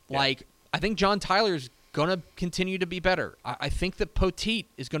better. Yeah. I think John Tyler's going to continue to be better. I think that Poteet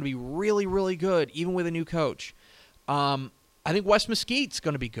is going to be really, really good, even with a new coach. I think West Mesquite's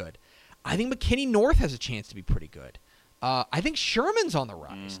going to be good. I think McKinney North has a chance to be pretty good. I think Sherman's on the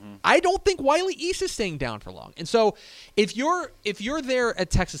rise. Mm-hmm. I don't think Wiley East is staying down for long. And so if you're there at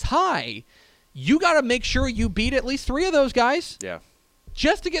Texas High, you got to make sure you beat at least 3 of those guys. Yeah.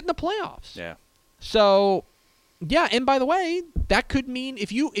 Just to get in the playoffs. Yeah. So, yeah, and by the way, that could mean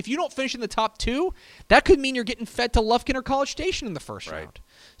if you don't finish in the top 2, that could mean you're getting fed to Lufkin or College Station in the first round.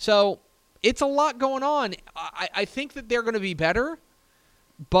 So it's a lot going on. I think that they're going to be better,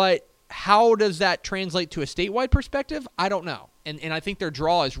 but how does that translate to a statewide perspective? I don't know. And I think their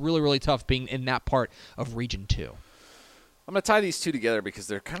draw is really, really tough being in that part of Region 2. I'm going to tie these two together because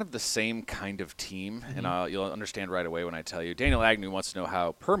they're kind of the same kind of team, and you'll understand right away when I tell you. Daniel Agnew wants to know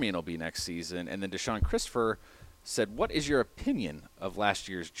how Permian will be next season, and then Deshaun Christopher said, what is your opinion of last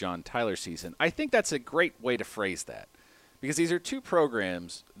year's John Tyler season? I think that's a great way to phrase that because these are two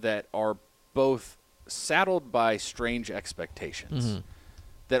programs that are both saddled by strange expectations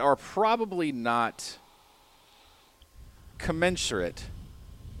that are probably not commensurate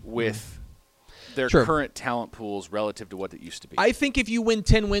with their current talent pools relative to what it used to be. I think if you win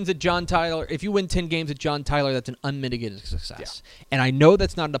 10 games at John Tyler, that's an unmitigated success. Yeah. And I know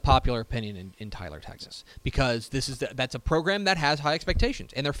that's not a popular opinion in Tyler, Texas, because that's a program that has high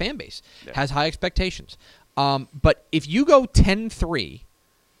expectations, and their fan base has high expectations. But if you go 10-3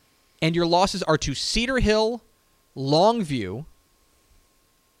 and your losses are to Cedar Hill, Longview,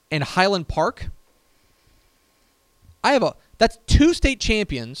 and Highland Park, that's 2 state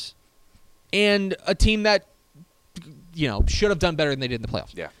champions and a team that, should have done better than they did in the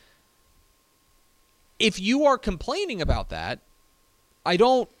playoffs. Yeah. If you are complaining about that, I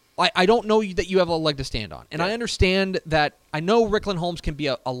don't know that you have a leg to stand on. And I understand that. I know Rickland Holmes can be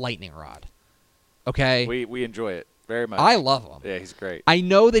a lightning rod. Okay? We enjoy it very much. I love him. Yeah, he's great. I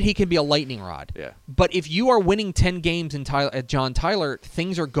know that he can be a lightning rod. Yeah. But if you are winning 10 games at John Tyler,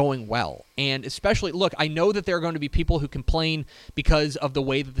 things are going well. And especially, look, I know that there are going to be people who complain because of the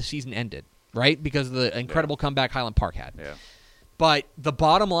way that the season ended. Right? Because of the incredible comeback Highland Park had. Yeah. But the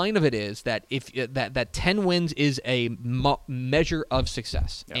bottom line of it is that that 10 wins is a measure of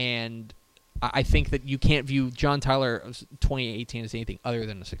success. Yeah. And I think that you can't view John Tyler 2018 as anything other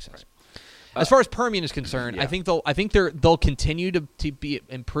than a success. Right. As far as Permian is concerned, I think they'll continue to be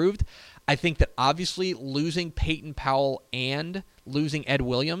improved. I think that obviously losing Peyton Powell and losing Ed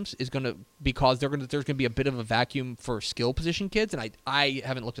Williams is going to because there's going to be a bit of a vacuum for skill position kids, and I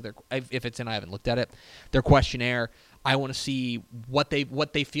haven't looked at I haven't looked at it. Their questionnaire. I want to see what they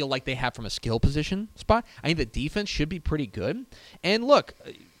feel like they have from a skill position spot. I think the defense should be pretty good. And look,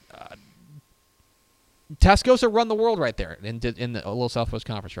 Tascosa run the world right there in the Little Southwest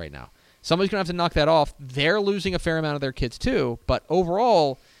Conference right now. Somebody's going to have to knock that off. They're losing a fair amount of their kids too, but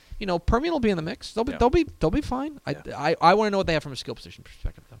overall, Permian will be in the mix. They'll be fine. Yeah. I want to know what they have from a skill position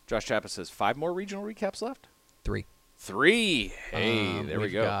perspective, though. Josh Chappa says 5 more regional recaps left. 3. Hey, there we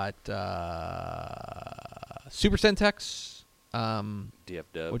go. Got Super Centex, DF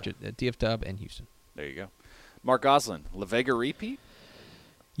Dub, DF Dub, and Houston. There you go. Mark Goslin, La Vega repeat.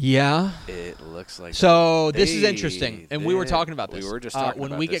 Yeah. It looks like so. This is interesting, and we were talking about this. We were just talking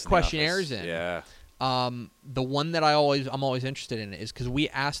when about we this get questionnaires in. Yeah. The one that I'm always interested in is because we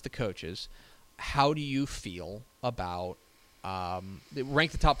ask the coaches, how do you feel about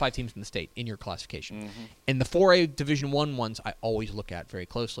rank the top 5 teams in the state in your classification? Mm-hmm. And the 4A Division I ones I always look at very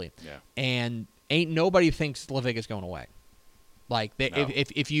closely. Yeah. And ain't nobody thinks La Vega's going away. Like, No.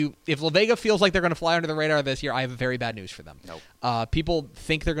 if La Vega feels like they're going to fly under the radar this year, I have very bad news for them. Nope. People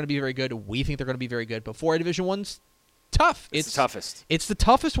think they're going to be very good. We think they're going to be very good. But 4A Division I's tough. It's the toughest. It's the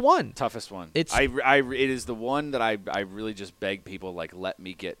toughest one. Toughest one. It's- it is the one that I really just beg people, like, let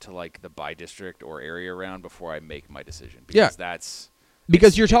me get to, like, the by district or area round before I make my decision. Because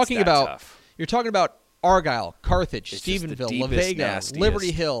Because you're it's talking that about tough. Argyle, Carthage, It's just the Stephenville, La deepest, Vega, nastiest.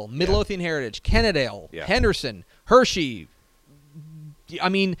 Liberty Hill, Midlothian Heritage, Kennedale, Yeah. Henderson, Hershey. I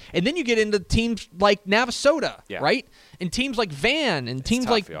mean, and then you get into teams like Navasota, Yeah. right? And teams like Van and teams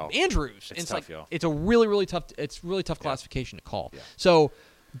tough, like y'all. Andrews. It's And tough, like y'all. it's a really tough. It's really tough classification to call. Yeah. So,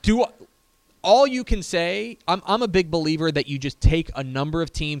 all you can say, I'm a big believer that you just take a number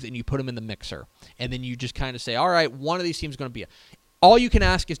of teams and you put them in the mixer, and then you just kind of say, all right, one of these teams is going to be. All you can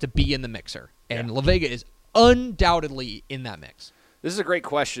ask is to be in the mixer, and Yeah. La Vega is undoubtedly in that mix. This is a great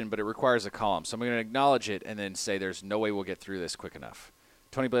question, but it requires a column. So I'm going to acknowledge it and then say there's no way we'll get through this quick enough.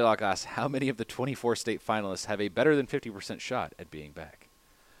 Tony Blaylock asks, how many of the 24 state finalists have a better than 50% shot at being back?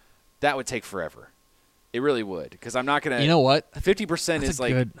 That would take forever. It really would, because I'm not going to. You know what? 50% is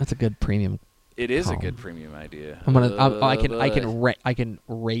like That's a good premium. it is a column. good premium idea. I can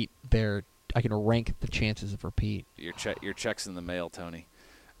rate their. I can rank the chances of repeat. Your check's in the mail, Tony.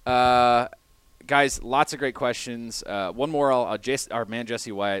 Guys, lots of great questions. One more, our man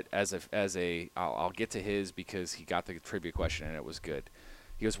Jesse Wyatt, I'll get to his because he got the trivia question and it was good.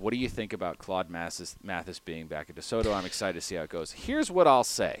 He goes, "What do you think about Claude Mathis being back at DeSoto? I'm excited to see how it goes." Here's what I'll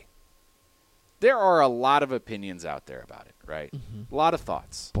say: there are a lot of opinions out there about it, right? A lot of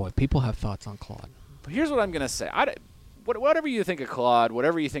thoughts. Boy, people have thoughts on Claude. But here's what I'm going to say. Whatever you think of Claude,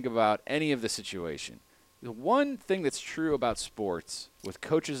 whatever you think about any of the situation, the one thing that's true about sports, with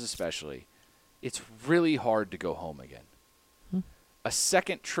coaches especially, it's really hard to go home again. A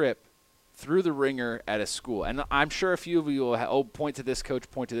second trip through the ringer at a school, and I'm sure a few of you will point to this coach,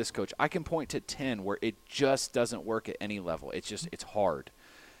 point to this coach. I can point to 10 where it just doesn't work at any level. It's hard.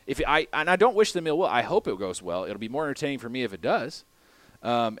 And I don't wish them ill will. I hope it goes well. It'll be more entertaining for me if it does.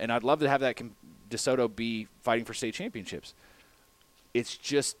 And I'd love to have that DeSoto be fighting for state championships. It's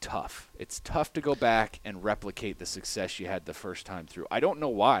just tough. It's tough to go back and replicate the success you had the first time through. I don't know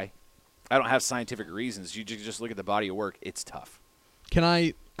why. I don't have scientific reasons. You just look at the body of work. It's tough. Can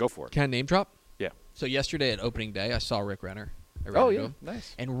I Go for it. Can I name drop? Yeah. So yesterday at opening day, I saw Rick Renner. Oh, yeah.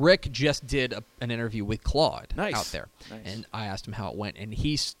 Nice. And Rick just did an interview with Claude Nice. out there. Nice. And I asked him how it went. And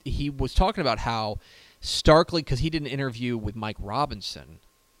he was talking about how starkly, because he did an interview with Mike Robinson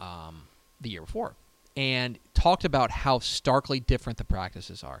the year before, and talked about how starkly different the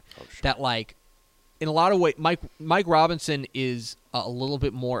practices are. Oh, sure. That, like, in a lot of ways, Mike Robinson is a little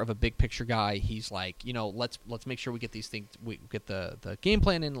bit more of a big picture guy. He's like, let's make sure we get these things, we get the game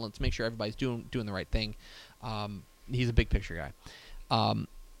plan in. Let's make sure everybody's doing the right thing. He's a big picture guy,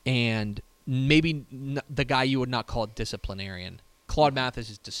 and maybe the guy you would not call a disciplinarian. Claude Mathis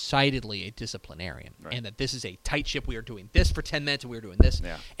is decidedly a disciplinarian, Right. and that this is a tight ship. We are doing this for 10 minutes, and we are doing this.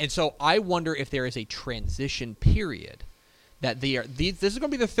 Yeah. And so I wonder if there is a transition period that this is going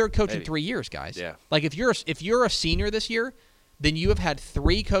to be the third coach in Maybe. 3 years, guys. Yeah. Like if you're a senior this year, then you have had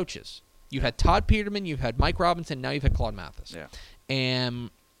 3 coaches. You've had Todd Peterman, you've had Mike Robinson, now you've had Claude Mathis. Yeah.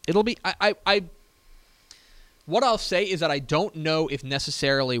 And it'll be what I'll say is that I don't know if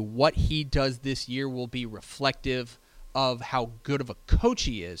necessarily what he does this year will be reflective of how good of a coach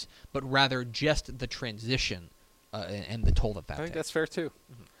he is, but rather just the transition and the toll that I think takes. that's fair, too.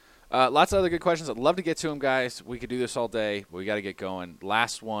 Lots of other good questions. I'd love to get to them, guys. We could do this all day, but we got to get going.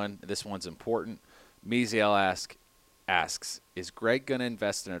 Last one. This one's important. Miziel asks, is Greg going to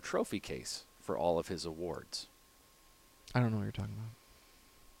invest in a trophy case for all of his awards? I don't know what you're talking about.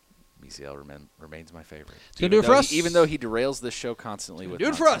 Miziel remains my favorite. He's going to do it for us. Even though he derails this show constantly with Do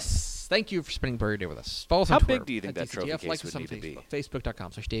it for nonsense. us. Thank you for spending part of your day with us. Follow us How on Twitter. big do you think at that trophy DCTF. case Like us would on need to be? Facebook.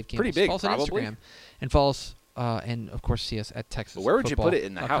 Facebook.com/Dave Campbell. Pretty big, Follow us on probably. Instagram. And follow us, and of course, see us at Texas. But where would you put it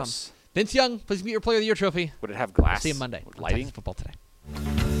in the house? Vince Young, please meet your Player of the Year trophy. Would it have glass? See you Monday. With on lighting? Texas Football Today.